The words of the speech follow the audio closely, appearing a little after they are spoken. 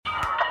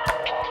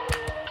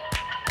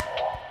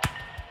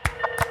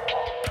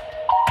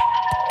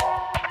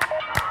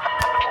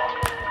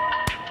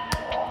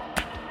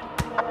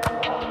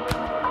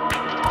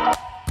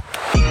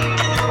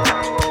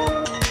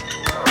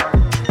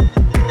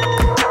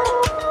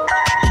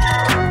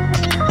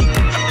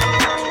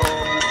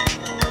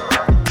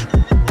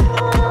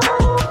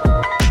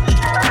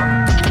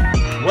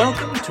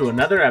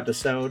another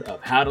episode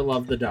of How to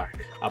Love the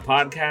Dark, a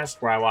podcast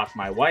where I walk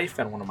my wife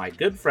and one of my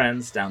good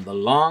friends down the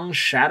long,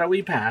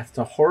 shadowy path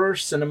to horror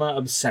cinema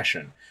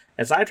obsession,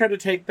 as I try to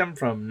take them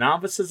from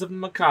novices of the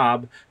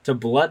macabre to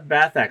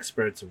bloodbath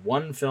experts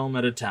one film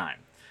at a time.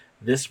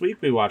 This week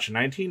we watch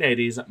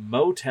 1980's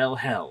Motel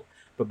Hell,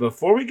 but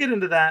before we get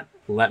into that,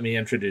 let me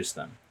introduce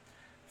them.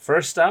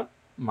 First up,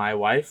 my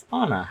wife,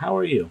 Anna. How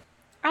are you?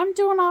 I'm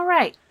doing all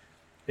right.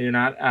 You're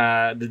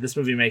not, did this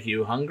movie make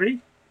you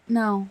hungry?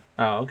 No.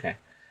 Oh, okay.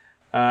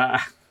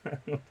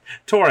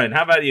 Torin,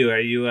 how about you? Are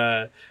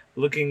you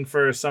looking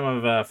for some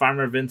of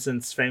Farmer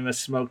Vincent's famous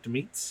smoked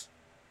meats?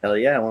 Hell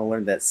yeah, I want to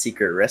learn that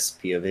secret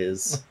recipe of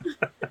his.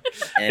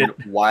 And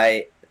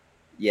why...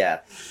 Yeah,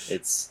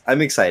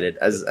 I'm excited.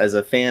 As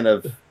a fan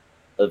of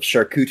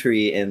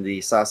charcuterie and the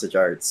sausage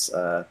arts,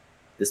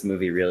 this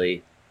movie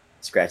really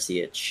scratched the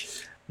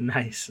itch.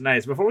 Nice.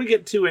 Before we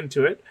get too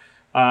into it,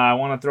 I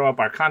want to throw up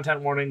our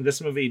content warning.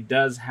 This movie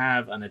does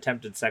have an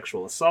attempted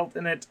sexual assault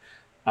in it.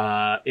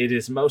 It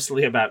is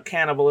mostly about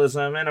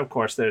cannibalism, and of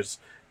course there's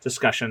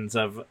discussions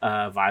of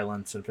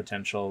violence and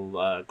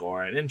potential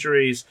gore and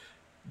injuries.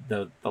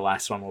 The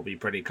last one will be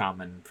pretty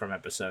common from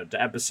episode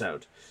to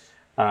episode.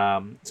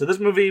 So this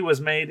movie was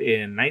made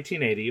in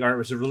 1980, or it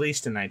was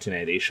released in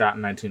 1980, shot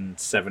in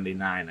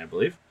 1979, I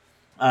believe,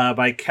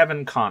 by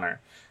Kevin Connor,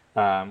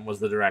 was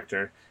the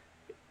director.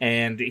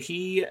 And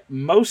he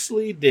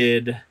mostly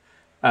did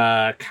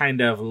kind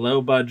of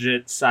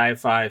low-budget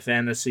sci-fi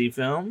fantasy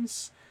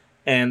films,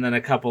 and then a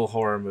couple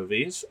horror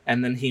movies.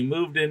 And then he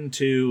moved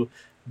into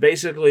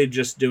basically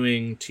just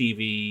doing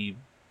TV,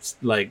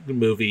 like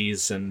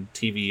movies and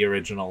TV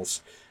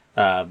originals.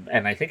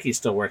 And I think he's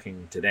still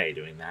working today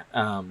doing that.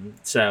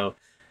 So,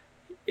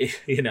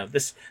 you know,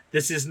 this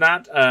is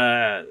not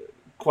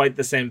quite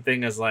the same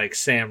thing as like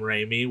Sam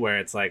Raimi, where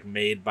it's like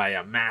made by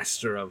a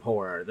master of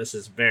horror. This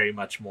is very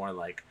much more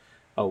like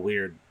a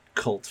weird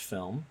cult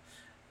film.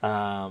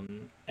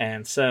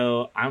 And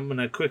so I'm going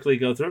to quickly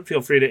go through it.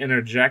 Feel free to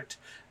interject.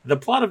 The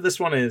plot of this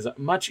one is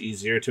much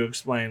easier to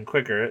explain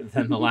quicker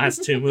than the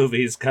last two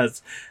movies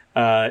because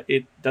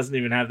it doesn't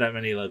even have that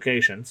many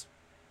locations.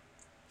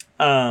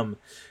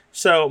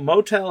 So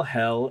Motel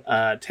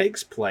Hell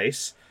takes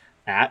place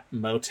at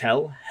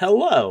Motel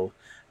Hello.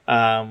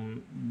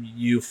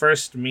 You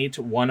first meet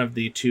one of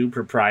the two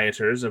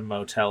proprietors of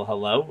Motel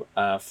Hello,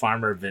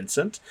 Farmer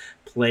Vincent,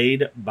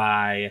 played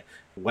by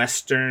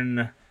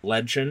Western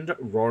legend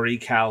Rory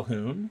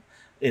Calhoun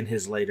in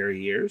his later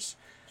years.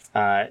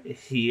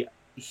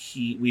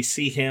 We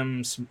see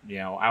him,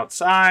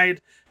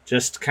 outside,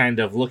 just kind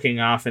of looking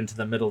off into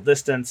the middle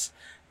distance,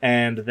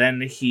 and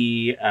then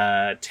he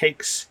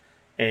takes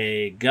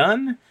a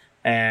gun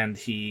and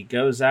he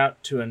goes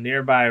out to a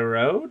nearby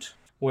road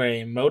where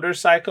a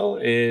motorcycle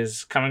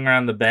is coming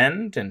around the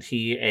bend, and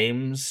he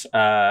aims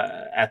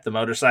at the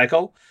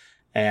motorcycle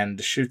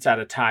and shoots out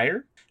a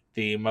tire.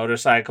 The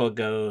motorcycle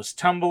goes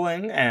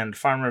tumbling, and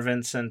Farmer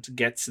Vincent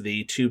gets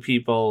the two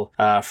people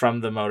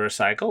from the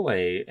motorcycle,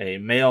 a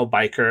male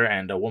biker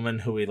and a woman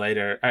who we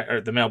later...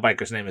 the male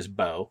biker's name is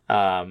Bo,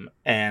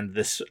 and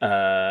this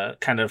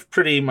kind of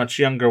pretty much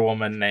younger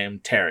woman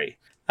named Terry.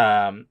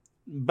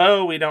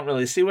 Bo, we don't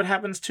really see what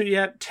happens to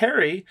yet.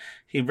 Terry,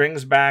 he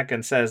brings back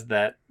and says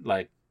that,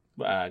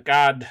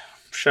 God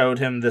showed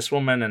him this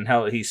woman and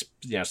he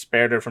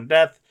spared her from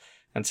death,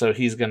 and so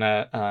he's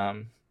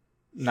gonna...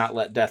 not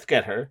let death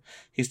get her.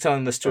 He's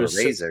telling this to his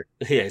sister.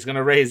 Yeah, he's going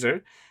to raise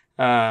her.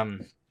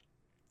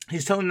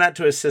 He's telling that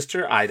to his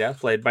sister, Ida,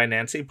 played by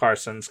Nancy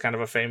Parsons, kind of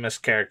a famous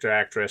character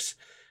actress.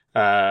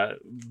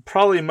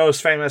 Probably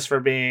most famous for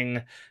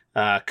being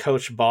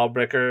Coach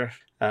Ballbricker.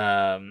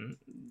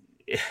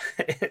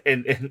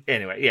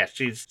 Anyway, yeah,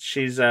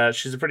 she's a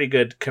pretty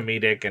good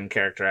comedic and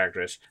character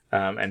actress.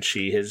 And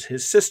she is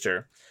his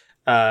sister.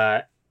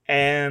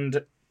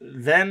 And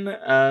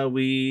then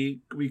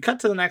we cut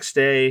to the next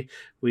day.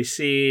 We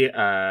see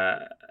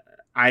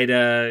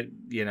Ida,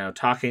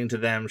 talking to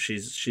them.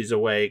 She's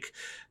awake.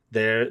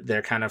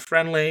 They're kind of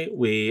friendly.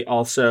 We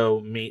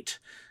also meet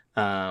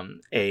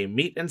a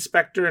meat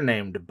inspector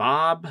named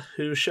Bob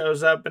who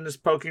shows up and is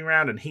poking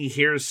around, and he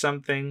hears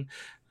something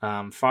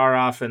far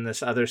off in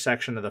this other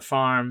section of the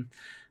farm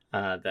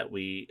that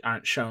we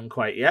aren't shown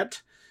quite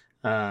yet.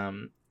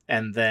 And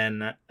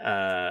then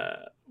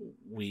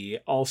we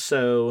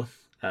also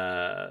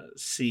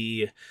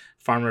see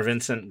Farmer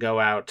Vincent go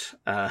out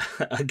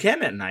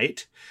again at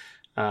night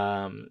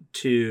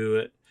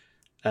to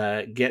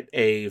get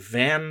a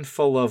van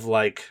full of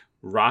a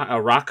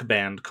rock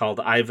band called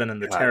Ivan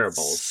and the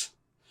Terribles.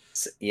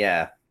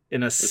 Yeah.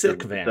 In a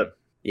sick van.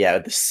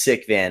 The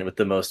sick van with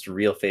the most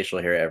real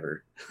facial hair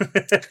ever.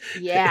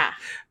 Yeah.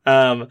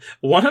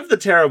 One of the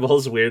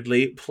Terribles,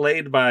 weirdly,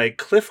 played by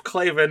Cliff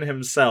Clavin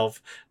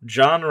himself,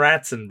 John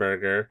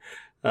Ratzenberger,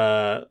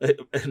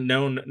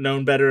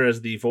 known better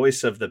as the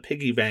voice of the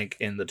piggy bank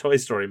in the Toy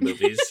Story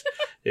movies.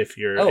 If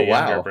you're a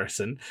younger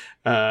person,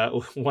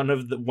 one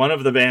of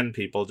the band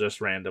people, just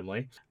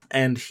randomly,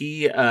 and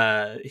he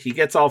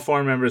gets all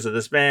four members of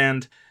this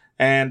band.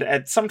 And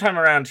at sometime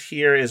around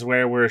here is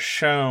where we're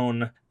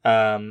shown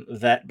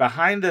that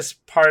behind this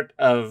part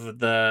of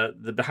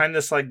the behind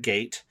this like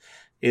gate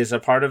is a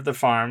part of the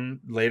farm.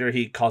 Later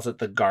he calls it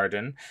the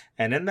garden.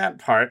 And in that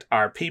part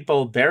are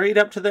people buried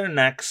up to their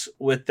necks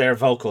with their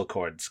vocal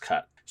cords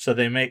cut. So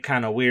they make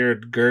kind of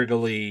weird,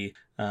 gurgly,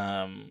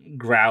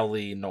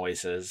 growly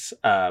noises,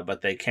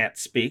 but they can't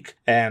speak.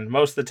 And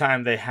most of the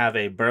time they have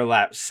a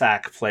burlap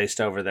sack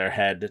placed over their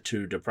head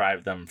to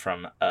deprive them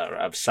from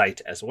of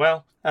sight as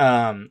well.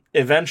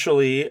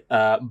 Eventually,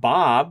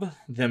 Bob,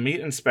 the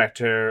meat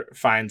inspector,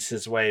 finds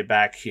his way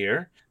back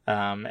here.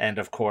 And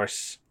of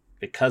course,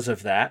 because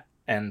of that,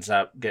 ends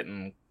up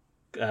getting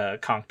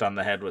conked on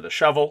the head with a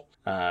shovel,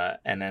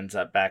 and ends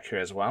up back here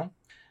as well.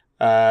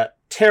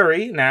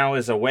 Terry now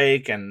is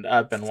awake and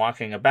up and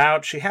walking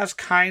about. She has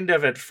kind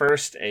of at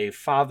first a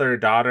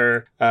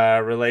father-daughter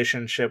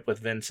relationship with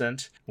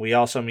Vincent. We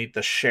also meet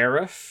the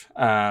sheriff,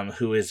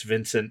 who is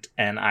Vincent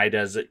and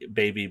Ida's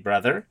baby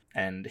brother,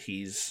 and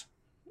he's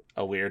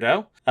a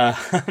weirdo.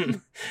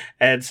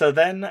 And so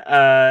then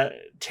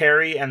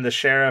Terry and the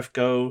sheriff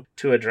go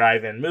to a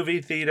drive-in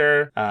movie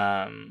theater,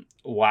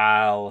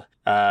 while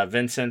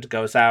Vincent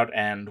goes out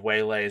and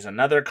waylays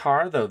another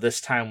car, though this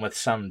time with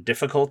some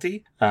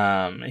difficulty.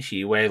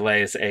 He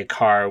waylays a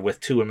car with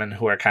two women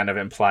who are kind of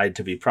implied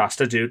to be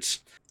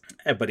prostitutes,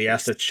 but he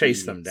has to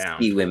chase them down.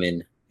 Ski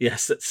women.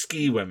 Yes,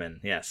 ski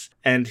women, yes.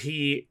 And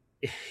he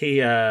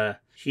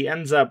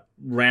ends up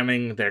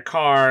ramming their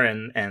car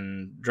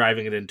and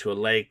driving it into a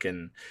lake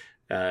and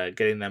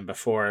getting them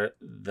before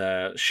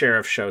the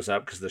sheriff shows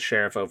up, because the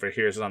sheriff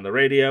overhears it on the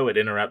radio. It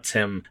interrupts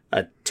him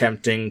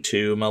attempting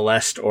to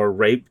molest or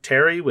rape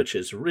Terry, which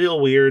is real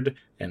weird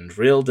and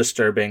real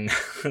disturbing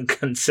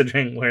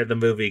considering where the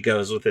movie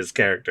goes with his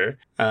character.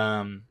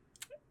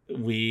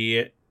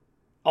 We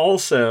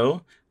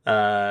also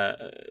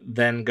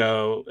then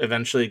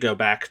eventually go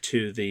back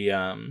to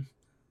the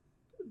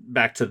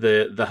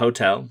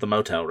hotel, the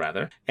motel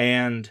rather,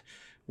 and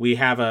we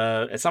have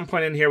at some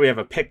point in here, we have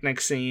a picnic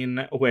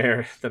scene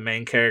where the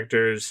main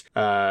characters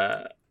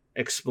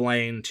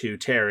explain to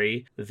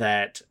Terry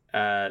that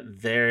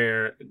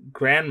their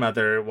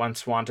grandmother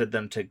once wanted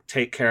them to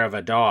take care of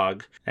a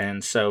dog,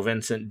 and so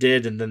Vincent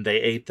did, and then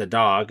they ate the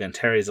dog, and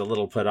Terry's a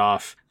little put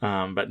off,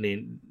 but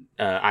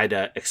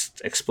Ida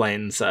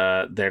explains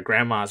their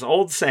grandma's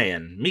old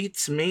saying,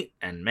 meat's meat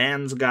and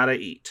man's gotta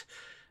eat.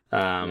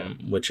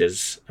 Which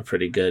is a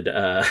pretty good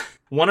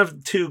one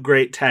of two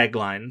great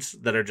taglines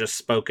that are just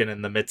spoken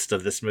in the midst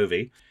of this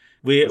movie.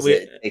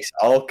 It takes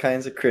all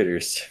kinds of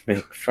critters to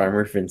make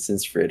Farmer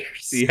Vincent's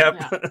fritters.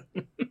 Yep.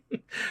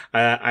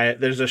 Yeah.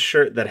 There's a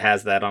shirt that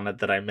has that on it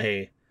that I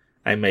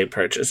may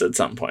purchase at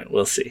some point.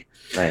 We'll see.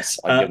 Nice.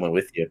 I'll get one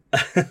with you.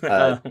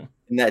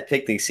 In that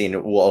picnic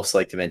scene, we'll also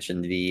like to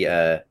mention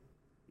the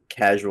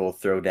casual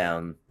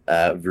throwdown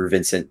where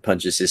Vincent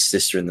punches his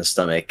sister in the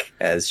stomach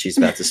as she's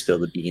about to spill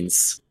the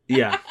beans.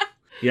 Yeah.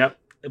 Yep.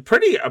 A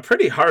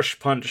pretty harsh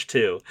punch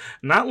too.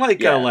 Not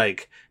like a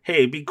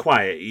hey, be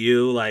quiet,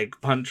 you, like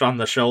punch on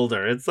the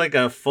shoulder. It's like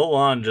a full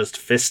on just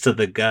fist to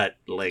the gut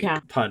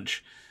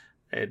punch.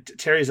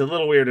 Terry's a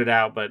little weirded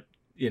out, but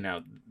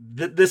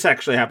this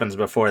actually happens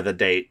before the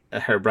date.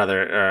 Her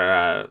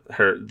brother,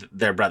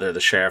 their brother, the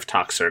sheriff,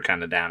 talks her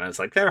kind of down, and it's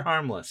like they're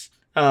harmless.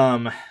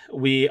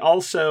 We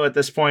also at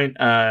this point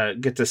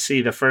get to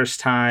see the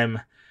first time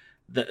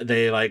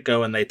they like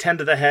go and they tend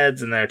to the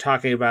heads and they're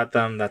talking about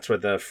them. That's where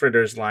the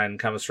fritters line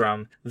comes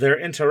from. They're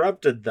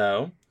interrupted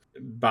though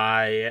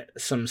by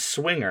some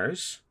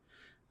swingers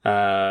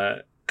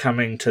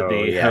coming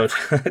to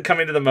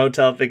coming to the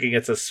motel thinking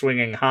it's a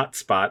swinging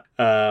hotspot.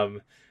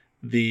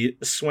 The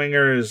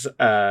swingers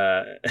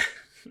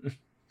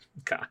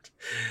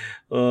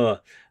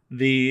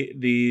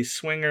the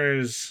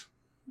swingers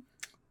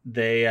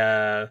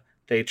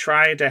they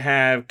try to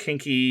have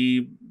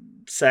kinky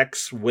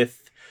sex with,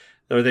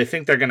 or they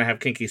think they're going to have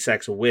kinky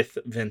sex with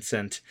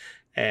Vincent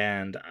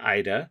and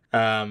Ida.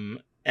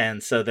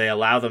 And so they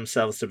allow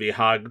themselves to be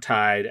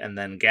hogtied and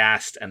then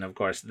gassed. And of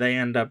course, they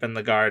end up in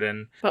the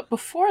garden. But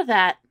before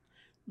that,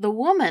 the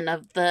woman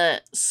of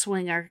the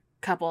swinger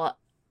couple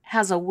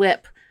has a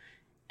whip.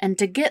 And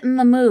to get in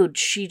the mood,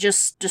 she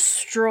just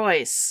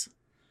destroys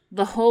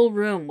the whole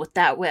room with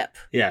that whip.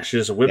 Yeah, she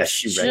just whips.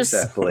 Yeah, she wrecks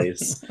that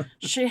place.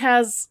 She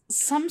has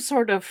some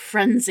sort of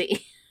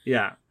frenzy.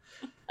 Yeah.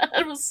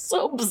 It was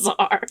so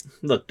bizarre.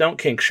 Look, don't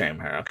kink shame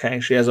her, okay?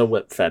 She has a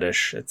whip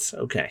fetish. It's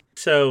okay.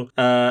 So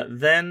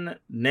then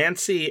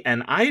Nancy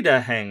and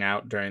Ida hang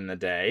out during the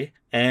day,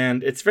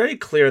 and it's very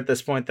clear at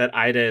this point that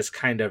Ida is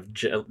kind of...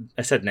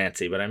 I said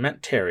Nancy, but I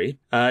meant Terry.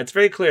 It's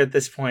very clear at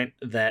this point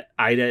that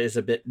Ida is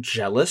a bit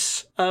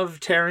jealous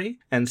of Terry,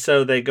 and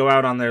so they go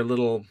out on their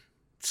little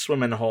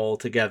swimming hole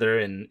together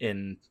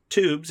in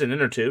tubes, in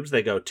inner tubes.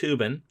 They go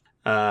tubing.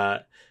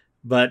 But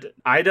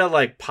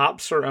Ida,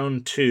 pops her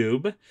own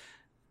tube.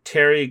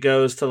 Terry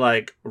goes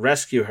to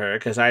rescue her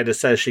because Ida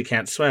says she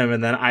can't swim,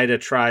 and then Ida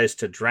tries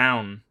to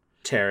drown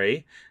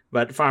Terry,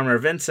 but Farmer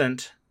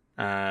Vincent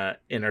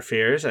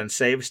interferes and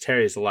saves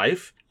Terry's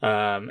life,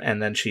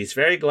 and then she's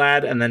very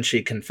glad, and then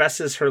she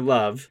confesses her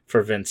love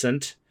for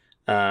Vincent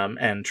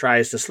and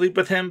tries to sleep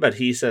with him, but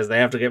he says they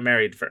have to get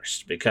married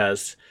first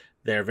because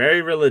they're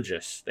very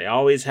religious. They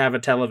always have a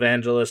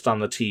televangelist on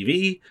the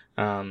TV.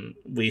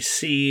 We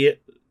see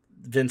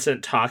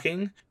Vincent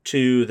talking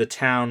to the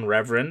town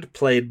reverend,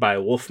 played by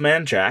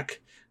Wolfman Jack,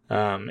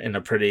 in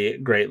a pretty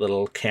great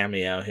little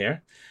cameo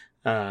here.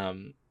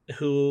 I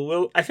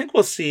think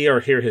we'll see or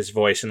hear his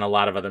voice in a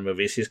lot of other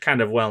movies. He's kind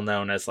of well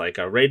known as like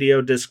a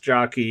radio disc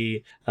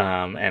jockey,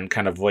 and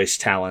kind of voice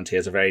talent. He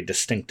has a very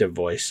distinctive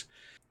voice.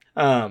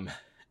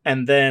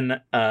 And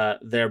then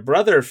their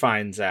brother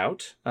finds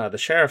out, the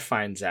sheriff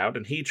finds out,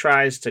 and he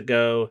tries to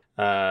go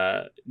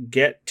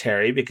get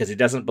Terry because he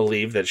doesn't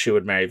believe that she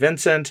would marry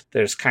Vincent.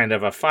 There's kind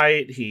of a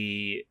fight.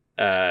 He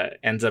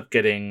ends up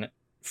getting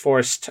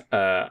forced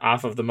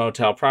off of the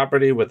motel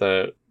property with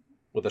a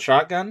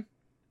shotgun.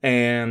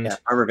 And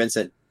Farmer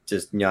Vincent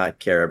does not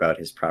care about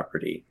his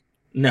property.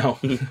 No.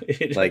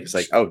 It's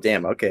like, oh,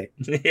 damn, okay.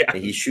 Yeah.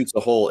 And he shoots a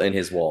hole in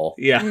his wall.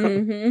 Yeah.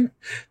 Mm-hmm.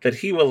 That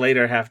he will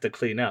later have to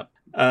clean up.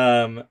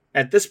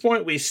 At this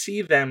point, we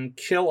see them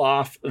kill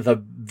off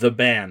the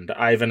band,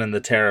 Ivan and the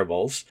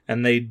Terribles,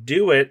 and they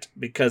do it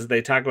because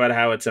they talk about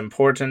how it's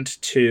important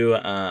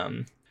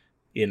to,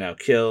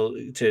 kill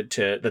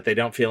to that they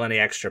don't feel any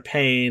extra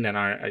pain and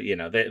are,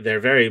 they're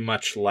very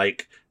much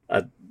like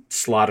a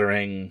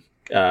slaughtering,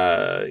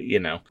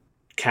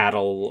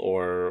 cattle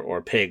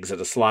or pigs at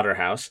a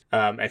slaughterhouse,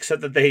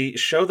 except that they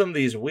show them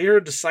these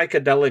weird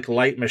psychedelic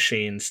light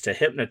machines to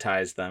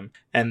hypnotize them,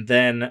 and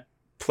then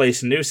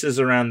place nooses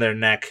around their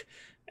neck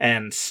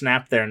and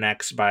snap their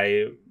necks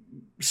by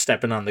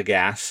stepping on the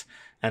gas.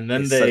 And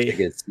then Such a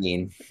good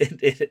scene.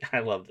 I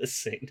love this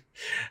scene.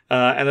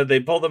 And then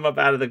they pull them up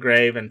out of the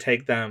grave and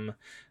take them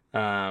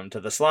to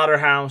the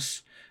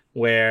slaughterhouse,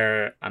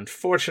 where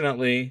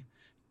unfortunately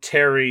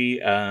Terry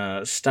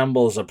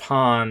stumbles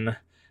upon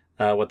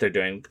what they're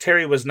doing.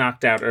 Terry was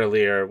knocked out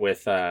earlier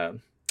with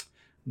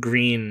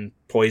green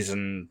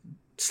poison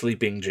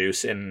sleeping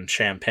juice in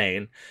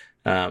champagne.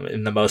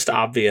 In the most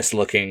obvious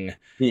looking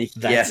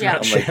that's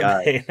not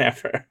champagne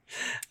ever.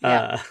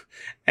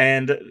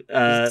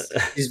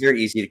 He's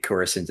very easy to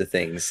coerce into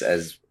things,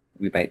 as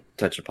we might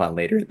touch upon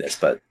later in this,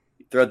 but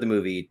throughout the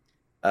movie,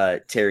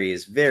 Terry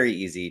is very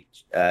easy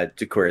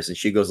to coerce, and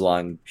she goes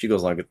along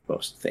with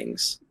most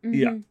things. Mm-hmm.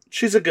 Yeah,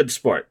 she's a good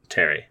sport,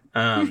 Terry.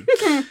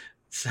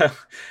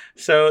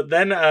 So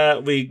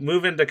then we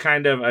move into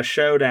kind of a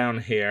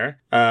showdown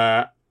here.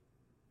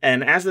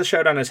 And as the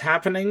showdown is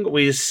happening,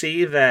 we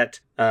see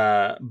that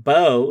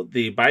Bo,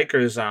 the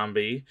biker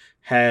zombie,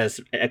 has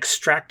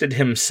extracted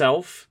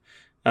himself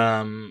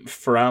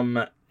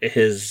from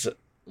his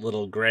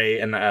little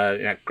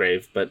not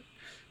grave, but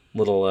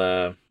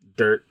little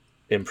dirt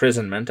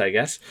imprisonment, I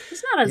guess.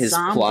 He's not a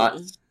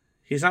zombie.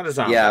 He's not a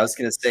zombie. Yeah, I was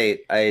going to say,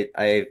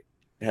 I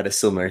had a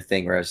similar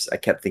thing where I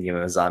kept thinking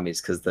of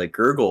zombies because the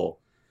gurgle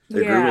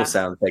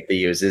sound effect they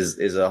use is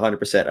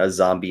 100% a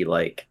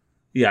zombie-like.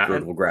 Yeah,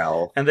 gurgle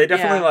growl. And they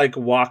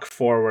definitely walk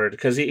forward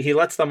because he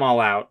lets them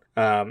all out.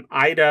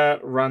 Ida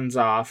runs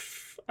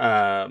off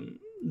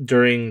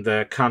during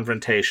the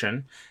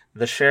confrontation.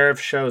 The sheriff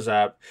shows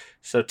up,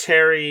 so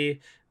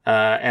Terry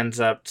ends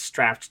up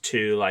strapped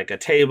to like a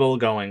table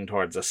going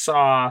towards a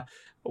saw,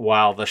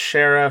 while the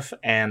sheriff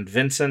and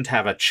Vincent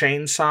have a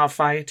chainsaw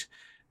fight.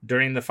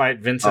 During the fight,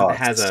 Vincent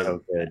has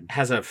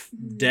a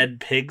dead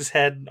pig's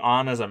head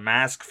on as a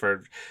mask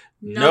for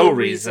no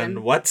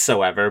reason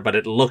whatsoever, but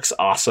it looks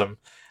awesome.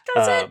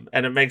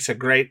 And it makes a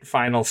great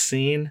final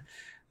scene.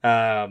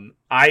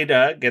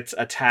 Ida gets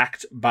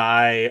attacked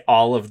by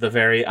all of the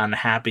very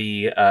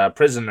unhappy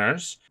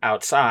prisoners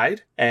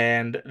outside,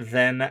 and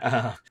then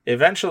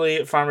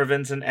eventually Farmer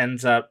Vincent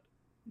ends up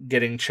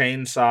getting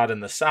chainsawed in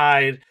the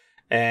side,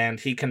 and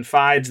he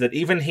confides that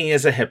even he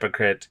is a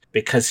hypocrite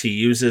because he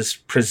uses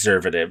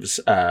preservatives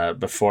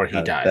before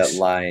he dies.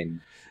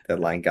 That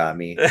line got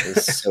me. It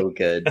was so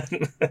good.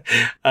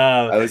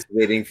 I was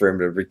waiting for him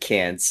to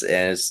recant,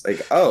 and it's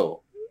like,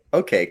 oh,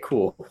 okay,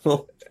 cool.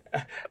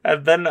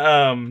 And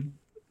then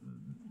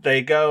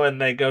they go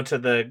to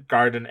the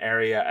garden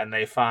area, and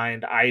they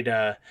find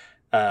Ida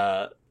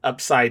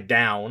upside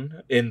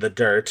down in the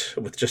dirt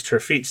with just her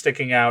feet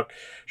sticking out.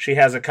 She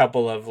has a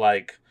couple of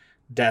like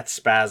death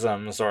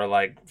spasms or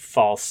like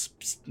false,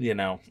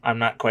 I'm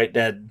not quite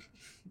dead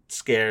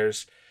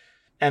scares.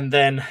 And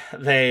then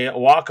they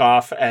walk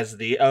off as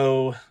the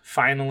O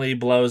finally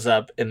blows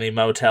up in the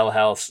Motel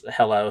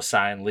Hello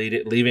sign,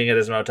 leaving it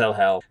as Motel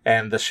Hell.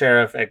 And the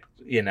sheriff,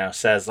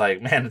 says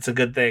like, man, it's a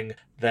good thing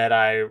that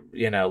I,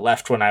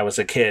 left when I was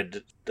a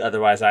kid.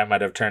 Otherwise, I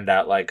might have turned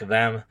out like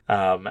them.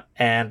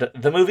 And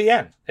the movie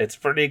ends. It's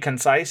pretty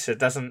concise.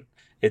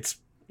 It's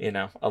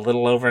a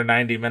little over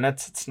 90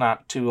 minutes. It's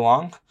not too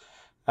long.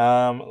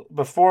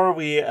 Before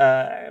we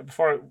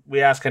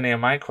ask any of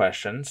my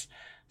questions,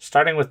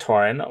 starting with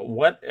Torin,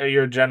 what are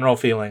your general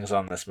feelings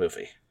on this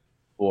movie?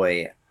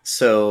 Boy,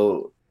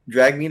 so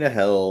Drag Me to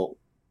Hell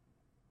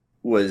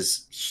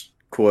was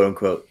quote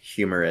unquote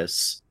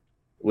humorous.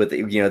 With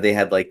they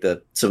had like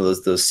some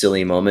of those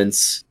silly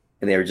moments,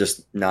 and they were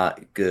just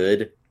not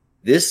good.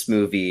 This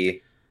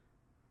movie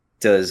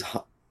does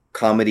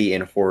comedy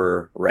and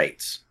horror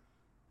right.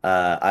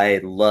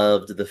 I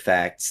loved the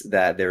fact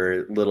that there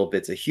were little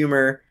bits of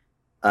humor.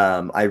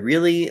 I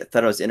really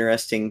thought it was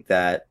interesting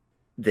that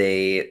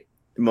I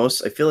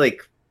feel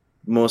like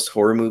most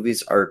horror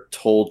movies are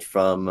told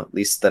from, at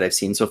least that I've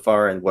seen so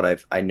far, and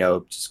what I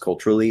know just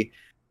culturally,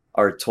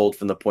 are told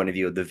from the point of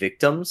view of the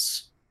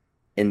victims.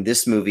 In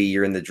this movie,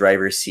 you're in the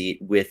driver's seat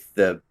with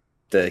the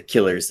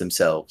killers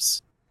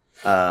themselves.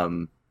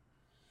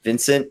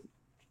 Vincent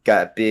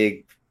got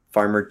big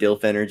farmer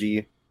Dilf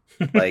energy.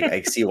 Like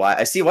I see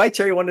why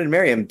Terry wanted to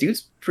marry him.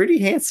 Dude's pretty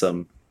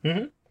handsome.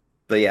 Mm-hmm.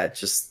 But yeah,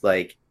 just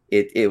like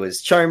it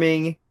was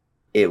charming.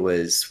 It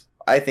was,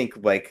 I think,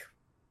 like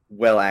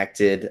well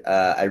acted.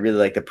 I really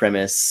like the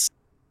premise.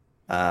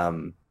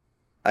 I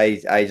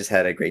just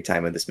had a great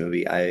time with this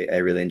movie. I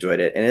really enjoyed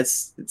it, and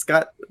it's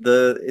got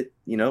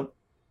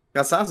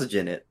got sausage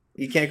in it.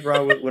 You can't go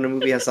wrong when a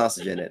movie has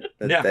sausage in it.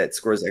 That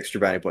scores extra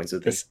brownie points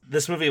with this.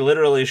 This movie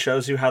literally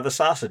shows you how the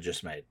sausage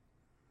is made.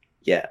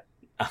 Yeah.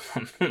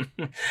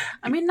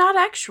 I mean, not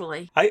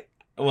actually.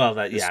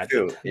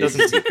 It's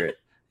a secret.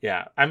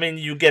 Yeah, I mean,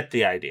 you get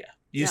the idea.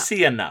 You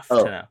see enough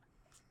to know.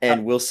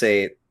 And we'll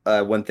say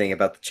one thing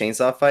about the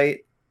chainsaw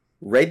fight.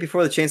 Right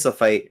before the chainsaw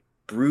fight,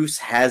 Bruce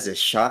has a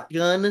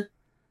shotgun,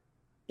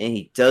 and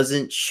he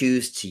doesn't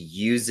choose to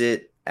use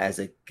it as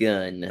a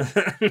gun.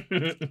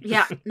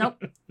 Yeah,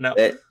 nope. No.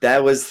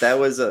 That was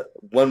a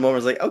one moment. I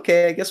was like,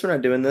 okay, I guess we're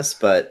not doing this,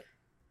 but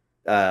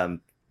the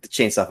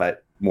chainsaw fight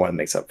more than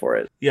makes up for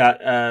it.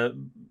 Yeah,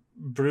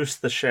 Bruce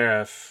the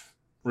sheriff,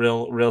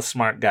 real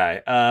smart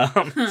guy.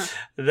 I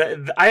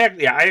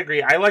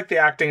agree. I like the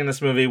acting in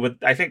this movie.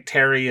 I think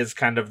Terry is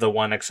kind of the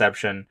one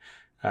exception.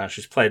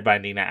 She's played by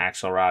Nina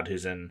Axelrod,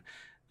 who's in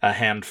a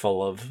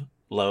handful of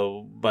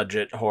low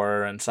budget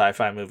horror and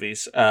sci-fi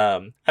movies.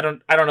 I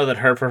don't know that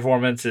her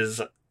performance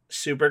is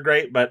super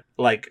great, but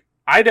like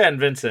Ida and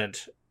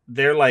Vincent,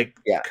 their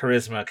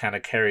charisma kind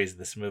of carries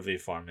this movie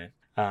for me.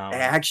 I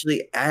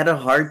actually had a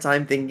hard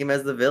time thinking them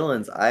as the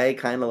villains. I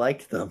kind of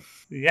liked them.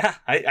 Yeah,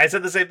 I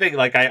said the same thing.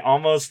 Like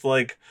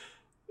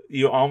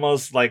you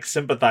almost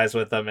sympathize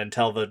with them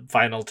until the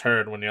final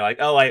turn when you're like,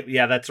 oh,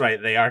 yeah, that's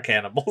right, they are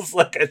cannibals.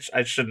 Like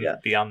I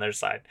shouldn't be on their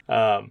side.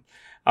 All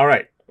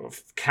right,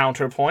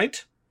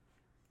 counterpoint.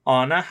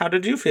 Anna, how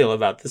did you feel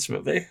about this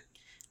movie?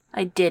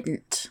 I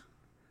didn't.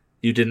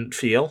 You didn't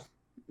feel?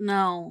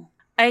 No.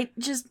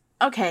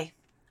 Okay.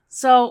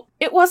 So,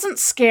 it wasn't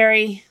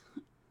scary,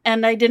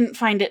 and I didn't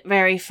find it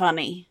very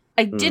funny.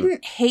 I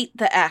didn't hate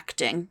the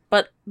acting,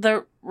 but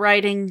the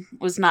writing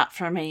was not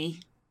for me.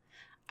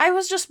 I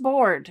was just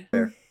bored.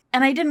 Fair.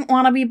 And I didn't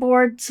want to be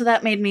bored, so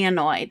that made me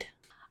annoyed.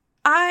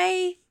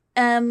 I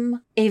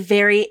am a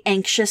very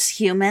anxious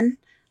human.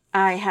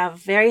 I have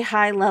very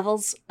high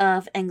levels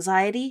of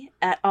anxiety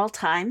at all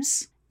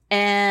times.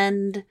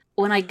 And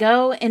when I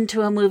go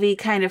into a movie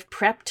kind of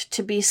prepped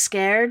to be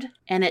scared,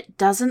 and it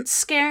doesn't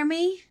scare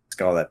me... It's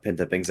got all that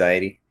pent-up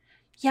anxiety.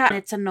 Yeah,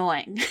 it's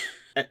annoying.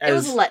 It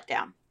was a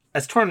letdown.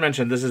 As Torn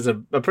mentioned, this is a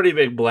pretty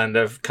big blend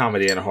of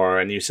comedy and horror,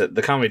 and you said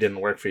the comedy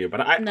didn't work for you. But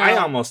I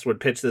almost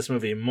would pitch this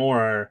movie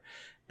more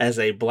as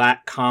a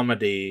black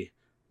comedy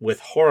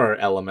with horror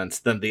elements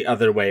than the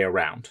other way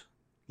around.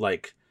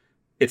 Like...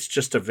 It's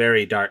just a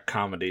very dark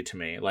comedy to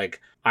me.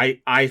 Like I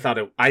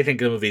think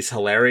the movie's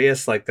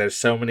hilarious. Like there's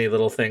so many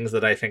little things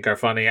that I think are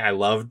funny. I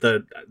love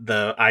the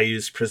I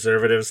use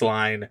preservatives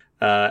line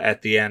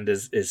at the end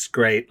is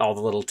great. All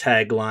the little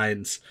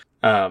taglines.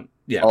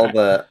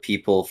 The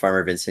people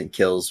Farmer Vincent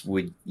kills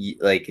would you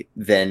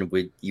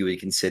would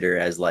consider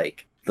as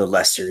like the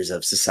lessers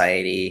of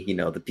society. You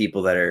know, the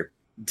people that are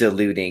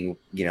diluting,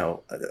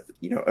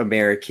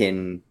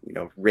 American,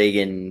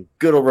 Reagan,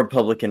 good old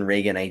Republican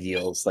Reagan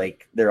ideals.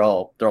 Like they're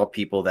all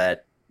people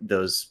that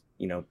those,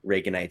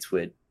 Reaganites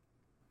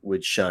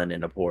would shun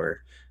and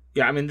abhor.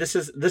 Yeah, I mean, this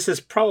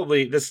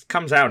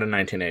comes out in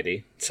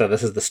 1980, so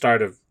this is the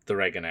start of the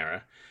Reagan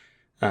era,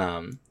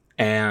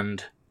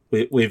 and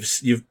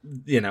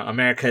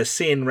America has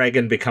seen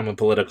Reagan become a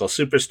political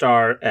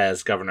superstar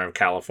as governor of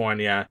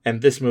California,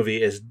 and this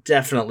movie is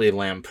definitely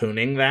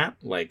lampooning that.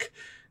 Like,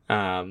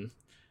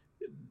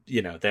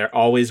 they're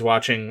always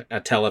watching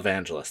a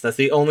televangelist. That's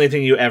the only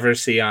thing you ever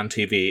see on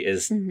TV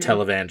is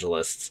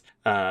televangelists.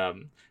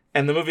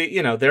 And the movie,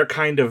 they're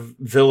kind of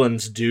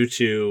villains due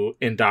to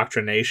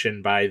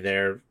indoctrination by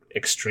their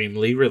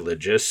extremely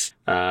religious,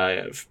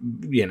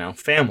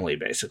 family,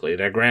 basically.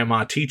 Their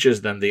grandma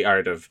teaches them the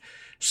art of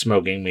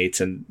smoking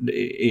meats, and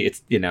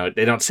it's, they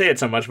don't say it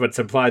so much, but it's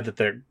implied that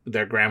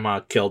their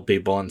grandma killed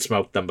people and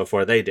smoked them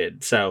before they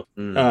did. So,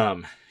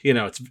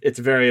 it's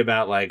very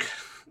about like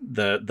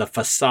the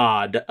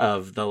facade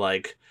of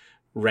the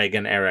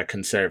Reagan era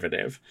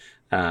conservative,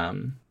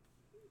 and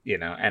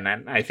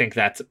I think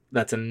that's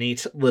a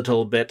neat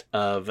little bit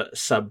of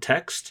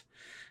subtext.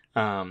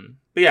 But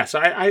yeah, so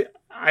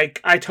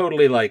I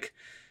totally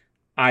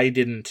I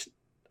didn't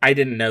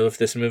know if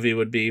this movie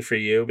would be for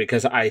you,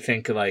 because I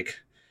think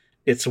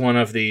it's one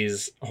of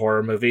these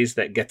horror movies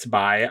that gets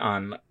by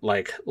on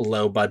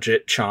low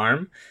budget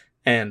charm,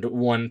 and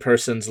one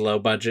person's low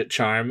budget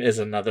charm is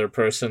another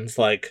person's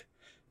like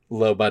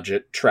low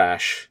budget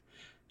trash.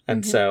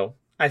 And so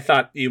I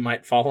thought you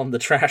might fall on the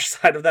trash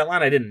side of that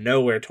line. I didn't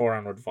know where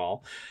Toron would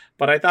fall,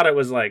 but I thought it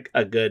was like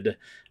a good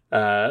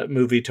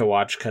movie to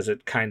watch because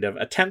it kind of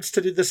attempts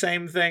to do the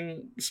same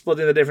thing,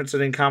 splitting the difference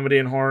between comedy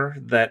and horror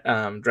that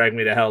Drag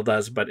Me to Hell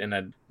does, but in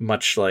a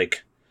much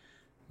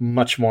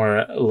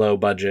more low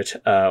budget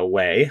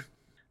way.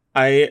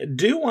 I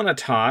do want to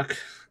talk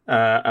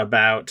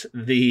about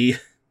the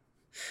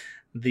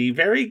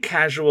very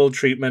casual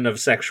treatment of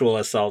sexual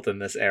assault in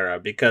this era,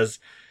 because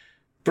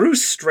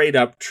Bruce straight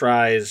up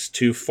tries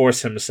to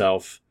force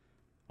himself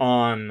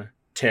on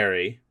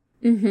Terry,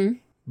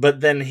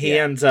 but then he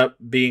ends up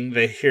being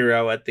the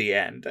hero at the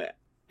end.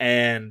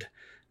 And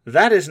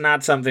that is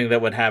not something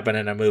that would happen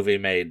in a movie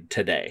made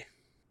today.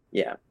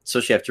 Yeah.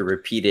 Especially after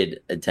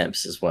repeated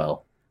attempts as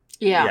well.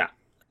 Yeah.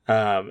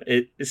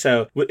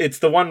 So it's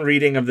the one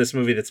reading of this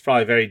movie that's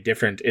probably very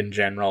different in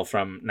general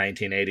from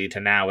 1980 to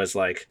now, is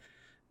like,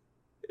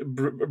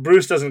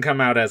 Bruce doesn't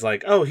come out as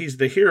like, oh, he's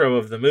the hero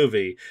of the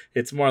movie.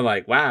 It's more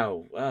like,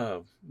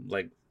 wow,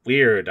 like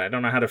weird. I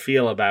don't know how to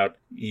feel about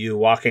you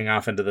walking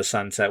off into the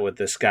sunset with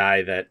this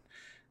guy that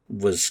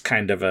was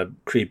kind of a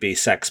creepy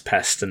sex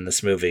pest in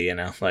this movie, you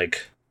know,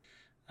 like.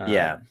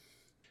 Yeah.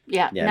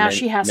 Now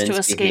she has to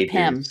escape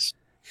him.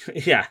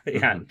 Yeah.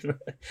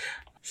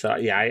 So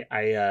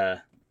yeah,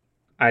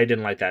 I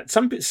didn't like that.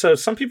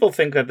 Some people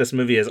think that this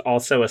movie is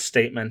also a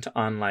statement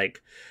on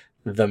like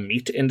the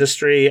meat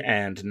industry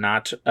and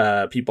not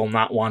people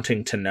not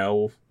wanting to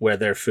know where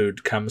their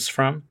food comes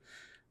from.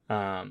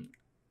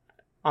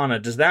 Anna,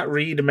 does that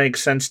read make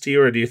sense to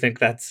you, or do you think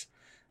that's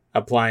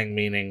applying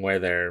meaning where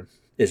there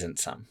isn't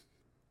some?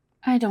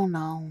 I don't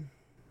know.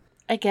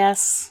 I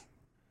guess.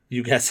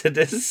 You guess it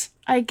is?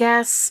 I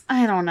guess.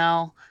 I don't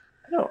know.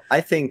 No,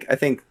 I think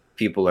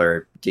people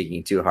are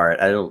digging too hard.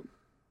 I don't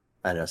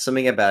know.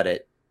 Something about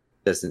it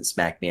doesn't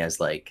smack me as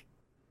like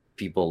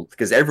people,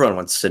 because everyone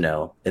wants to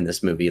know in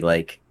this movie.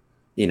 Like,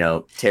 you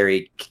know,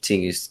 Terry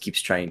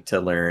keeps trying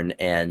to learn,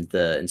 and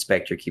the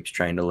inspector keeps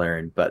trying to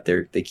learn, but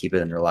they keep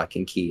it under lock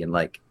and key, and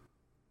like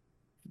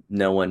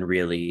no one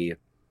really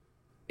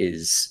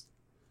is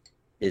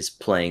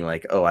playing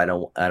like, oh, I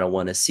don't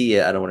want to see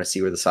it. I don't want to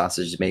see where the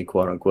sausage is made,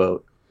 quote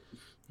unquote.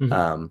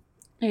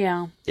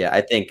 Yeah.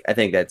 I think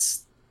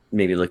that's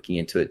maybe looking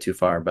into it too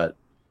far, but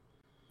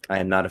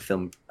I'm not a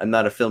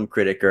film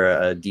critic or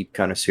a deep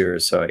connoisseur,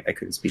 so I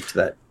couldn't speak to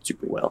that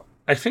super well.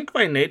 I think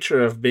by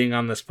nature of being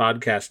on this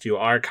podcast, you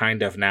are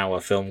kind of now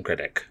a film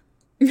critic.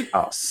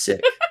 Oh,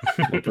 sick.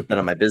 I'll put that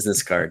on my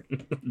business card.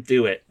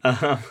 Do it.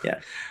 Yeah.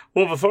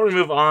 Well, before we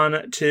move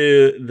on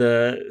to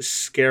the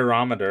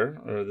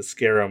scarometer, or the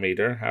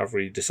scarometer, however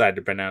you decide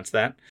to pronounce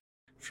that,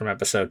 from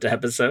episode to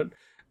episode,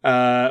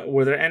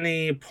 were there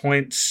any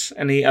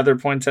other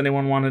points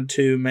anyone wanted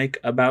to make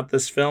about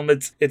this film?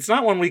 It's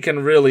not one we can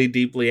really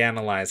deeply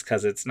analyze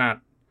because it's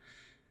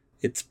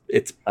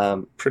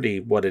pretty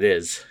what it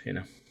is, you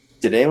know.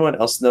 Did anyone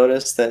else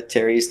notice that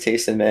Terry's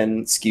taste in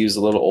men skews a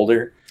little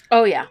older?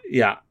 Oh yeah.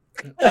 Yeah.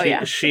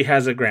 She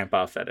has a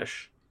grandpa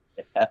fetish.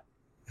 Yeah.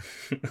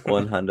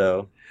 One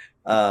hundo.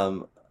 I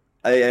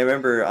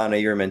remember, Anna,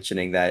 you were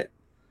mentioning that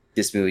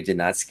this movie did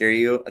not scare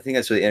you. I think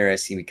that's really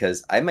interesting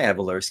because I might have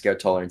a lower scare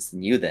tolerance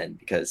than you then,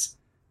 because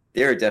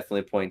there are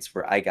definitely points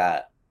where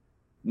I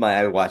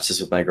watched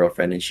this with my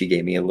girlfriend and she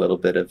gave me a little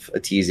bit of a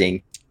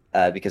teasing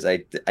because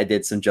I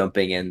did some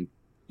jumping and,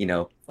 you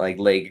know, like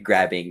leg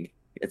grabbing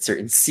at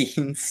certain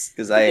scenes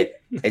because I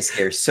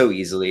scare so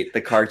easily. The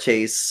car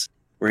chase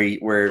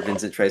where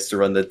Vincent tries to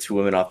run the two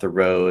women off the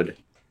road,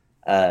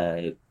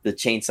 the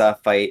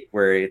chainsaw fight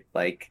where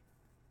like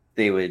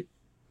they would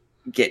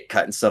get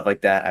cut and stuff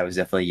like that. I was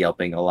definitely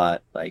yelping a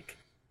lot. Like,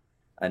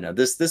 I know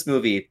this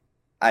movie,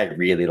 I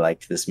really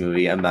liked this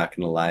movie. I'm not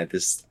gonna lie,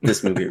 this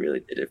movie really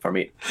did it for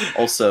me.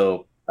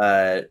 Also,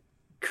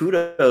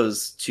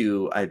 kudos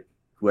to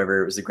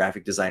whoever was the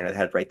graphic designer that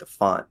had to write the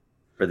font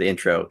for the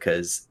intro,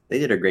 because they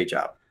did a great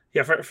job.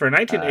 Yeah, for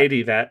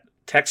 1980, that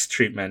text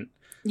treatment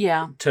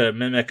to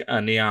mimic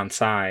a neon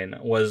sign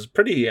was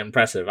pretty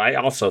impressive. I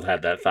also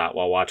had that thought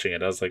while watching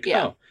it. I was like,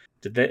 oh,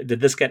 did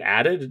this get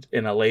added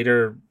in a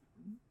later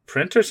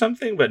print or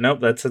something? But nope,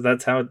 that's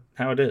how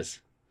it is.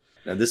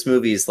 Now, this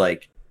movie is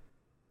like,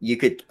 you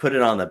could put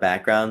it on the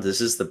background.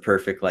 This is the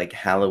perfect like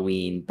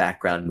Halloween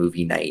background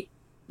movie night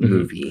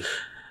movie.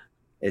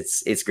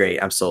 It's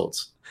great. I'm sold.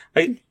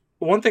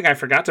 One thing I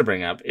forgot to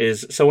bring up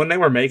is, so when they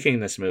were making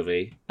this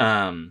movie,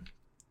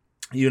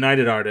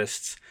 United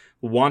Artists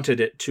wanted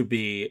it to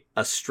be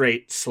a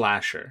straight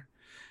slasher,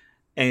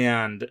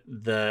 and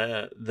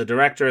the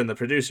director and the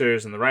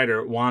producers and the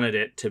writer wanted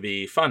it to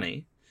be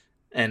funny,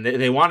 and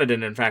they wanted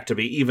it in fact to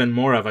be even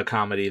more of a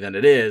comedy than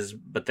it is,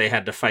 but they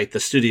had to fight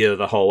the studio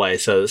the whole way,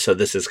 so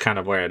this is kind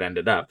of where it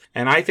ended up.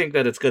 And I think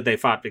that it's good they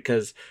fought,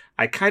 because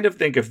I kind of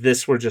think if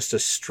this were just a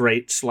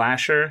straight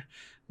slasher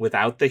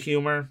without the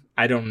humor,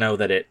 I don't know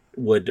that it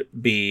would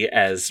be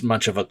as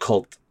much of a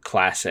cult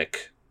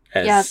classic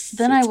as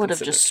then I would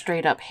have just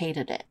straight up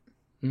hated it.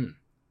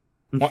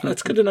 Well,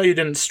 it's good to know you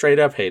didn't straight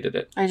up hated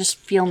it. I just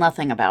feel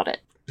nothing about it.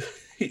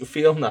 You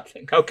feel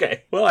nothing.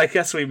 Okay. Well, I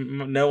guess we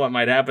know what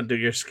might happen to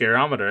your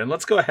scarometer. And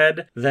let's go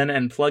ahead then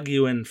and plug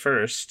you in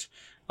first,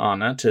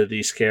 Anna, to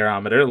the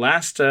scarometer.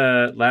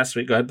 Last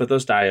week, go ahead, put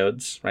those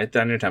diodes right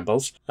down your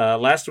temples.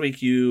 Last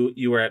week,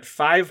 you were at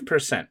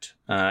 5%.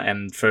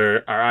 And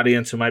for our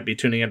audience who might be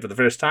tuning in for the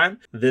first time,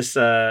 this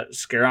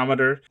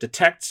scarometer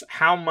detects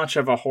how much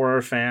of a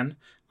horror fan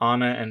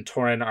Anna and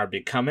Torin are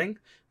becoming.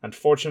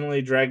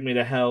 Unfortunately, Drag Me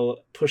to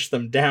Hell pushed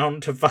them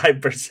down to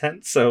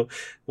 5%, so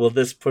will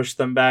this push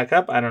them back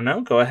up? I don't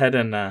know. Go ahead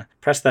and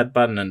press that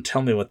button and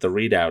tell me what the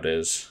readout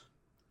is.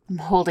 I'm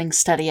holding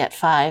steady at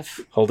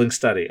 5. Holding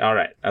steady. All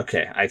right.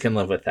 Okay, I can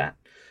live with that.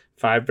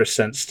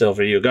 5% still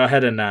for you. Go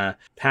ahead and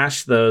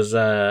pass those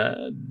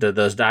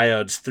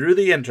diodes through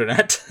the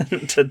internet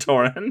to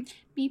Torin.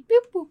 Beep,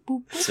 boop, boop,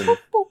 boop, boop, boop,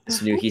 boop,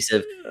 Some new boop.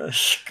 adhesive.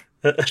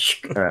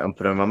 All right, I'm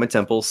putting them on my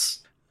temples.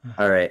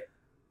 All right.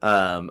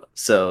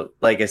 So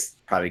like I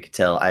probably could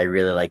tell, I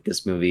really like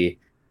this movie.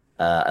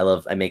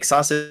 I make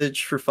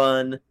sausage for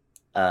fun.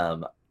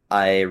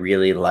 I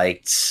really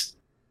liked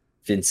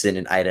Vincent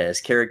and Ida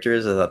as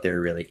characters. I thought they were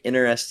really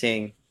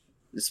interesting,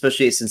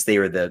 especially since they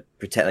were I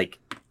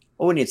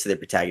wouldn't even say the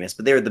protagonists,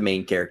 but they were the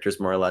main characters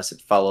more or less.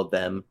 It followed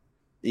them.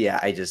 Yeah,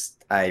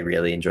 I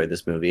really enjoyed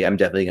this movie. I'm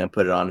definitely gonna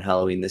put it on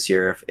Halloween this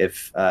year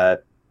if I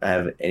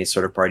have any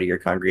sort of party or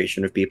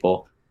congregation of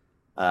people.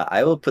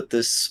 I will put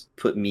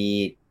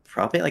me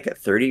probably like at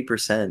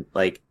 30%.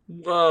 Like,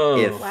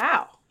 Whoa.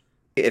 Wow.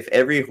 if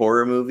every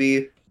horror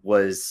movie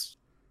was,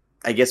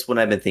 I guess when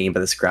I've been thinking about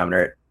the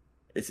scarometer,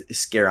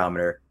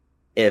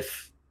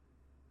 if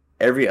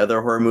every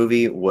other horror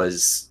movie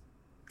was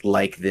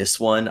like this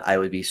one, I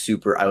would be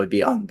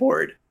on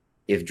board.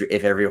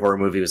 If every horror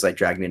movie was like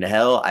Drag Me to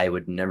Hell, I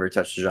would never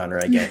touch the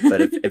genre again.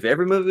 But if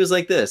every movie was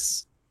like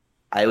this,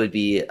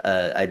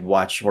 I'd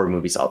watch horror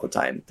movies all the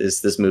time.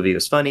 This movie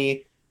was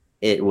funny.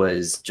 It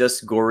was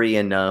just gory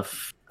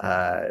enough.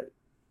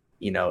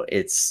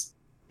 It's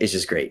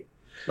just great.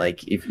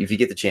 Like if you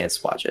get the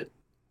chance, watch it.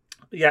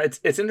 Yeah,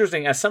 it's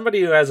interesting. As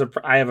somebody who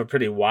I have a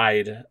pretty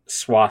wide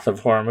swath of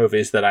horror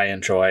movies that I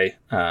enjoy.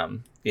 I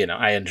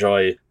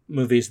enjoy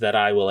movies that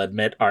I will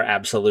admit are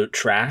absolute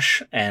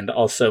trash, and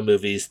also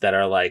movies that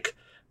are like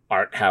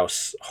art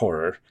house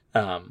horror.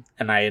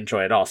 And I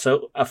enjoy it all.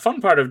 So a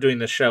fun part of doing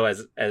this show,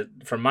 as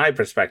from my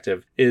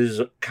perspective,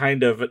 is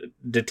kind of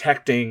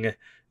detecting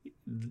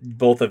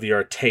both of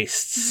your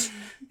tastes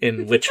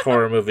in which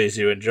horror movies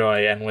you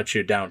enjoy and which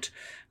you don't.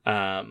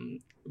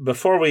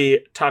 Before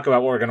we talk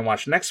about what we're going to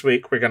watch next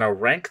week, we're going to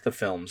rank the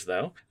films,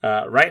 though.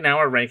 Right now,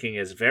 our ranking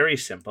is very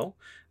simple.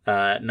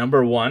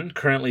 Number 1,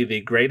 currently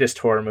the greatest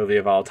horror movie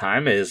of all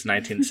time, is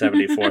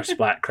 1974's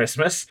Black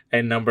Christmas.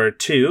 And number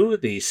 2,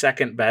 the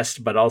second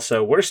best but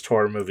also worst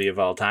horror movie of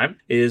all time,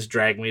 is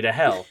Drag Me to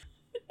Hell.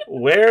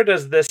 Where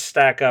does this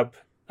stack up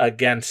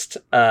against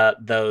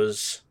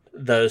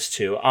those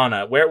two?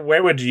 Anna,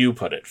 where would you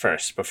put it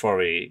first before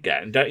we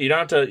get? You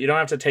don't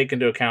have to take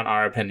into account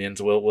our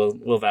opinions.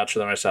 We'll vouch for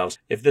them ourselves.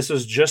 If this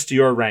was just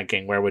your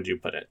ranking, where would you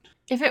put it?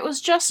 If it was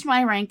just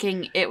my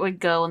ranking, it would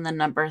go in the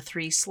number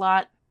 3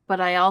 slot. But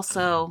I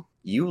also...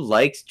 You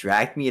liked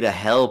Drag Me to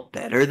Hell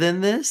better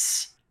than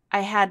this?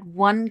 I had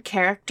one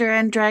character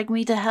in Drag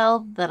Me to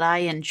Hell that I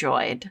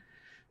enjoyed.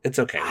 It's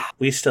okay.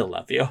 We still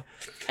love you.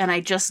 And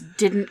I just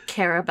didn't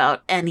care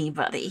about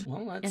anybody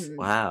in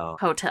Wow.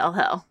 Hotel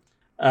Hell.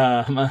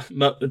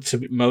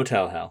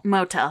 Motel Hell.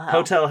 Motel Hell.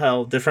 Hotel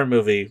Hell, different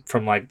movie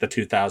from like the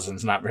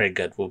 2000s. Not very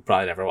good. We'll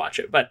probably never watch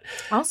it. But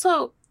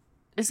Also,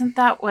 isn't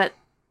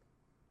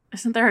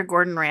there a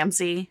Gordon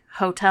Ramsay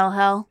Hotel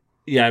Hell?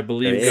 yeah, I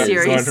believe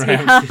There is.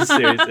 Gordon Ramsay's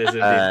series is indeed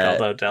called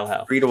Hotel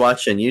Hell. Free to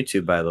watch on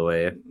YouTube, by the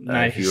way.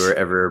 Nice. If you were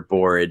ever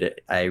bored,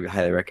 I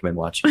highly recommend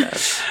watching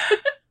that.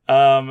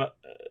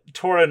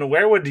 Torin,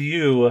 where would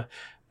you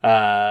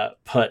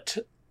put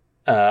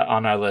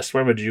on our list?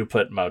 Where would you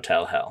put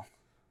Motel Hell?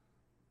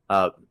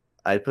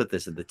 I'd put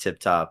this at the tip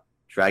top.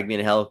 Drag Me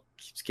to Hell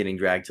keeps getting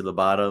dragged to the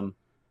bottom.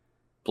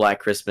 Black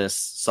Christmas,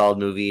 solid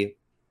movie.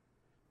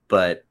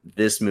 But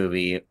this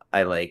movie,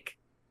 I liked.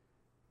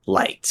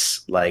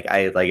 Like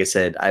I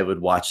said, I would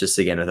watch this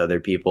again with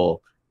other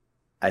people.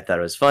 I thought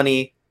it was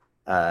funny.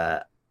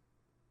 I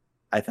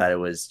thought it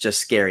was just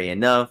scary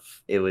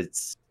enough. It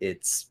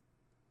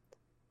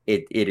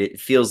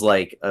feels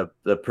like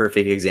the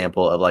perfect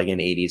example of like an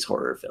 80s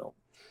horror film.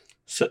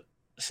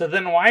 So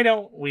then why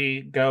don't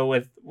we go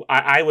with...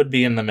 I would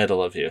be in the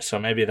middle of you, so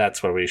maybe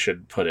that's where we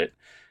should put it.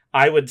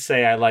 I would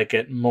say I like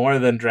it more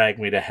than Drag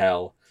Me to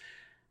Hell.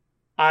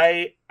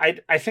 I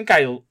think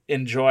I would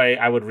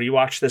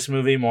rewatch this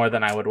movie more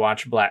than I would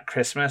watch Black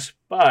Christmas,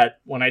 but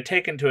when I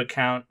take into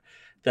account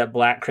that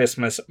Black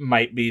Christmas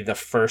might be the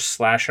first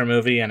slasher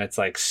movie and it's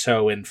like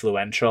so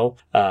influential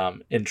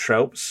in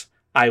tropes,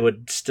 I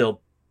would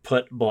still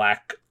put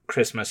Black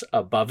Christmas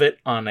above it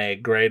on a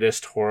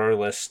greatest horror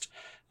list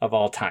of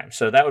all time.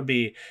 So that would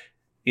be,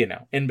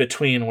 in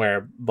between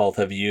where both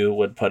of you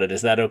would put it.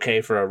 Is that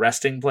okay for a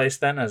resting place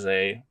then, as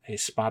a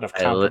spot of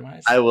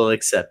compromise? I will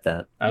accept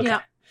that. Okay. Yeah.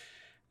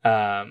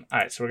 All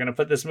right, so we're going to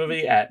put this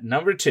movie at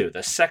number 2,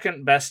 the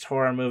second best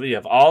horror movie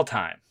of all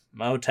time,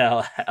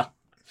 Motel Hell.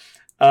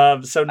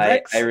 So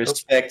next, I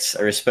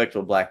respect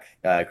what Black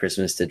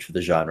Christmas did for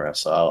the genre,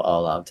 so I'll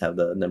allow him to have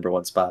the number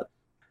 1 spot.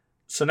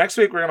 So next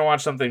week we're going to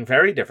watch something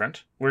very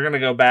different. We're going to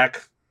go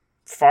back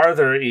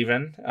farther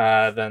even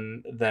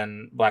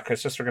than Black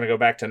Christmas. We're going to go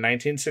back to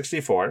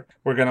 1964.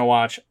 We're going to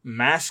watch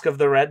Mask of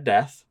the Red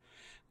Death,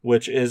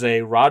 which is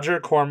a Roger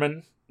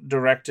Corman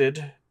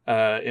directed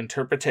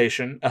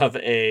interpretation of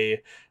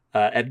a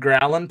Edgar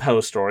Allan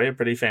Poe story, a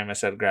pretty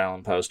famous Edgar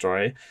Allan Poe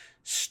story,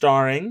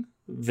 starring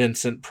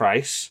Vincent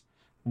Price,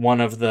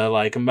 one of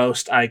the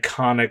most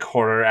iconic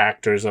horror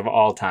actors of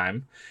all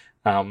time.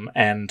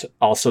 And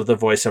also the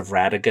voice of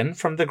Ratigan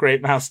from The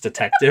Great Mouse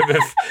Detective,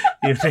 if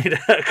you need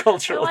a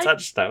cultural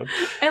touchstone.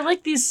 I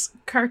like these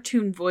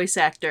cartoon voice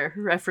actor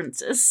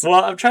references.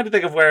 Well, I'm trying to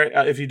think of where,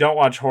 if you don't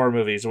watch horror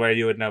movies, where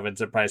you would know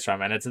Vincent Price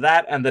from. And it's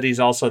that, and that he's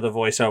also the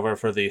voiceover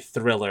for the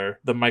Thriller,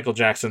 the Michael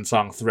Jackson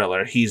song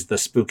Thriller. He's the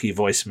spooky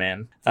voice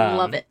man.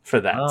 Love it. For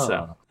that. Oh.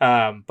 So,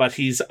 but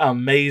he's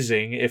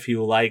amazing if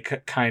you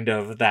like kind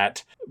of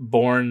that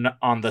born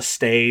on the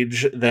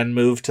stage, then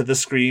move to the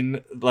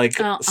screen,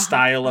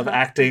 style of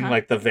acting,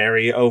 like the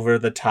very over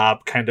the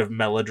top kind of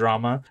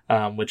melodrama,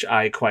 which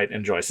I quite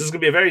enjoy. So this is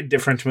going to be a very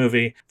different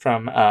movie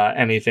from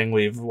anything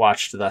we've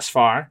watched thus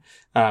far.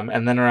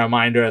 And then a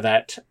reminder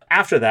that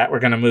after that, we're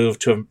going to move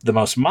to the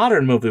most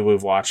modern movie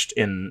we've watched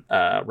in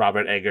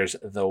Robert Eggers'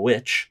 The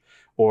Witch,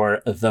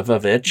 or The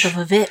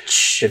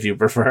Vavitch, if you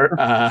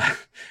prefer.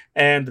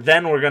 And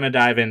then we're going to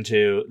dive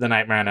into The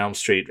Nightmare on Elm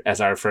Street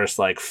as our first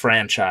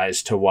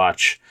franchise to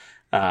watch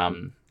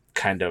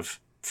kind of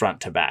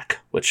front to back,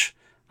 which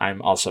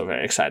I'm also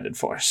very excited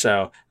for.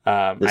 So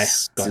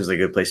this seems like a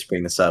good place to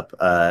bring this up.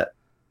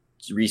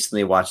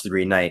 Recently watched The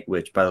Green Knight,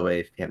 which, by the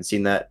way, if you haven't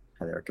seen that,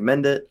 I highly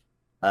recommend it.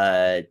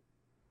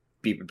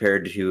 Be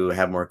prepared to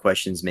have more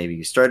questions maybe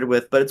you started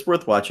with, but it's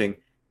worth watching.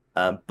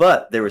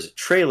 But there was a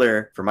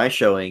trailer for my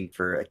showing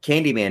for a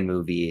Candyman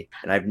movie,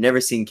 and I've never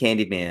seen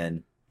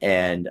Candyman,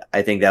 and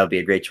I think that would be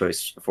a great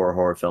choice for a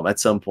horror film at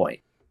some point.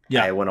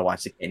 Yeah, I want to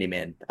watch the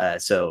Candyman.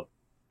 So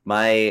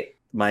my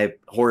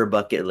horror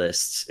bucket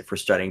lists, if we're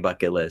starting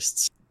bucket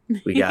lists,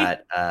 we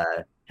got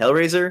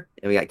Hellraiser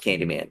and we got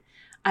Candyman.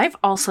 I've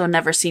also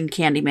never seen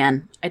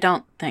Candyman. I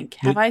don't think.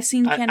 Have I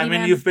seen Candyman? I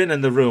mean, you've been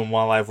in the room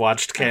while I've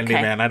watched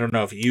Candyman. Okay. I don't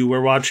know if you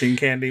were watching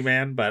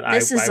Candyman, but I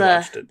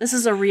watched it. This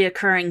is a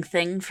reoccurring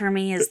thing for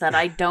me, is that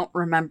I don't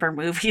remember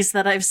movies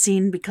that I've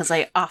seen because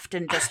I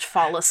often just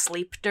fall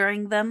asleep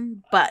during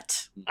them.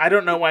 But I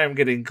don't know why I'm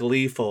getting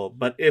gleeful,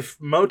 but if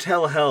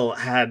Motel Hell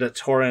had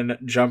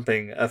Torin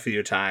jumping a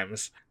few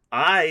times,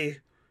 I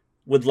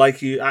would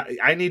like you.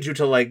 I need you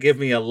to give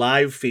me a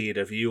live feed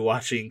of you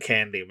watching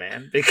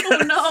Candyman,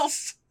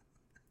 because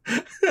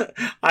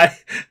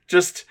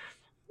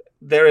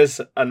there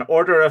is an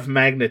order of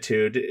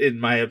magnitude,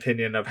 in my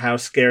opinion, of how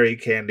scary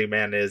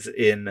Candyman is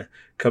in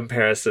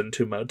comparison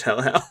to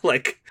Motel Hell.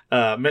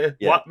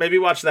 Maybe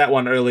watch that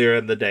one earlier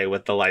in the day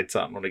with the lights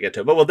on when we get to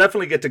it. But we'll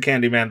definitely get to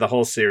Candyman, the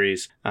whole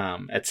series,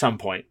 at some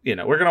point.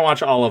 We're gonna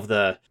watch all of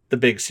the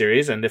big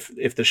series, and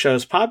if the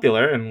show's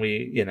popular and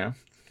we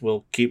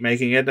we'll keep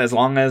making it as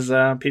long as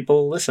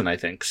people listen, I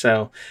think.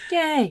 So,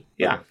 yay!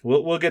 Yeah,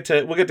 we'll get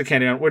to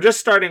Candyman. We're just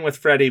starting with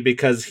Freddy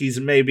because he's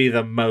maybe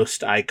the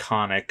most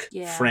iconic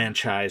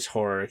franchise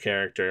horror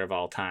character of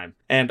all time,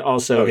 and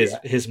also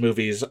his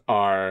movies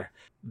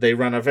they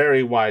run a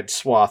very wide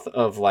swath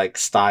of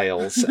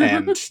styles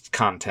and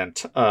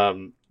content.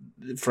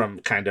 From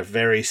kind of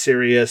very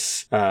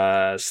serious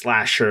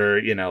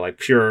slasher,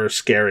 pure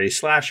scary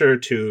slasher,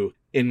 to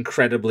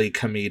incredibly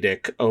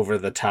comedic,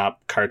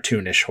 over-the-top,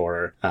 cartoonish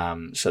horror.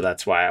 So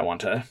that's why I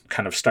want to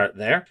kind of start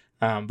there.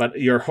 But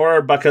your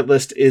horror bucket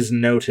list is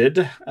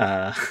noted,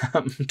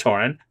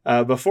 Torin.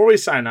 Before we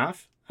sign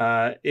off,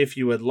 if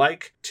you would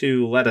like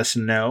to let us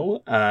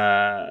know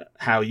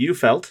how you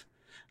felt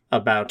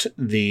about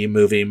the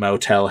movie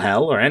Motel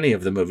Hell, or any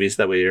of the movies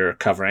that we are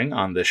covering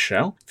on this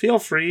show, feel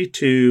free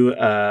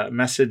to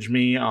message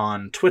me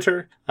on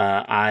Twitter.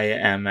 I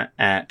am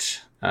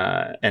at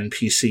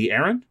NPC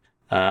Aaron.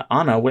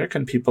 Anna, where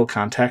can people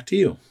contact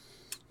you?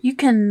 You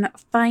can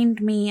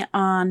find me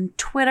on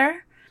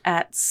Twitter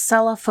at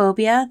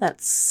Celophobia.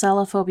 That's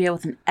Celophobia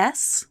with an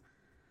S.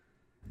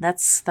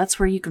 That's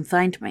where you can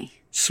find me.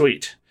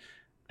 Sweet.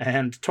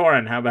 And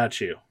Torin, how about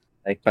you?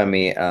 You can find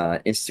me on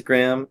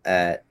Instagram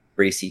at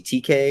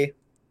BracyTK.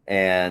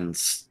 And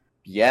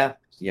yeah,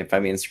 you can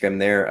find me on Instagram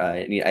there.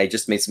 I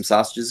just made some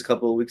sausages a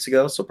couple of weeks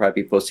ago, so I'll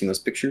probably be posting those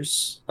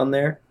pictures on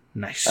there.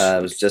 Nice.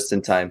 It was just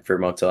in time for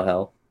Motel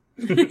Hell.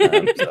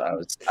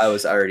 So I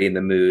was already in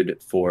the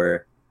mood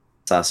for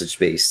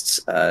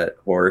sausage-based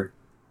horror.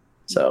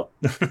 So,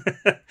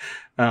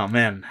 oh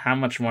man, how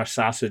much more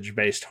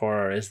sausage-based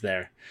horror is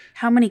there?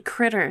 How many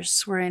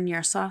critters were in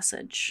your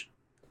sausage?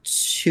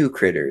 2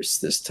 critters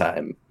this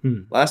time.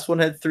 Last one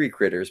had 3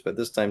 critters, but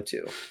this time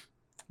 2.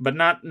 But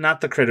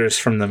not the critters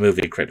from the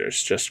movie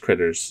Critters, just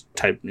critters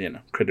type,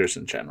 critters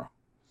in general.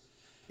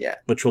 Yeah,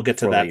 which we'll get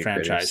to that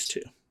franchise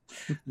too.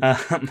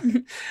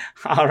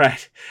 All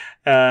right.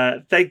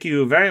 Thank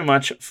you very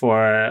much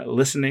for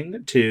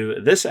listening to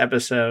this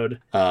episode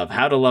of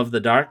How to Love the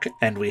Dark,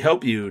 and we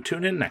hope you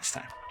tune in next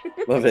time.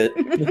 Love it.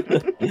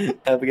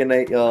 Have a good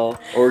night, y'all.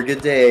 Or a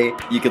good day.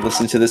 You can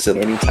listen to this at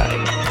any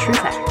time. True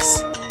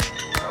facts.